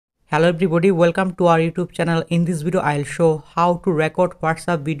Hello everybody, welcome to our YouTube channel. In this video I'll show how to record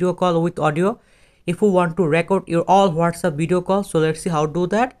WhatsApp video call with audio. If you want to record your all WhatsApp video calls, so let's see how to do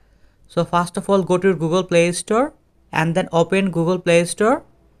that. So first of all, go to your Google Play Store and then open Google Play Store.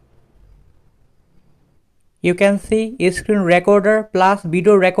 You can see screen recorder plus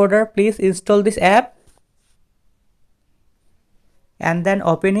video recorder. Please install this app and then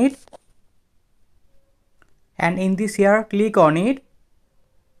open it, and in this here click on it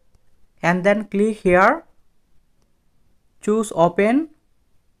and then click here, choose open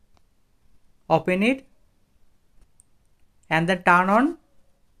it and then turn on,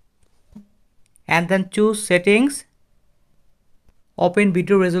 and then choose settings, open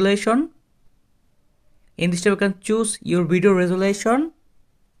video resolution. In this step you can choose your video resolution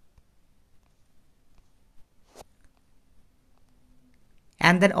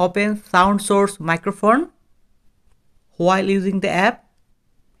and then open sound source microphone while using the app.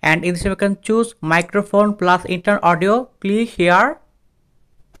 And in this you can choose microphone plus internal audio. Click here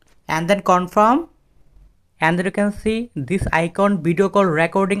and then confirm, and then you can see this icon, video call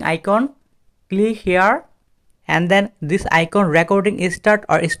recording icon. Click here and then this icon, recording start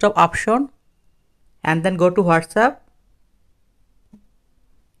or stop option, and then go to WhatsApp.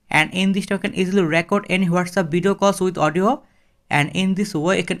 And in this you can easily record any WhatsApp video calls with audio, and in this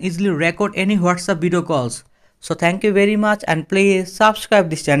way you can easily record any WhatsApp video calls. So thank you very much and please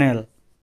subscribe this channel.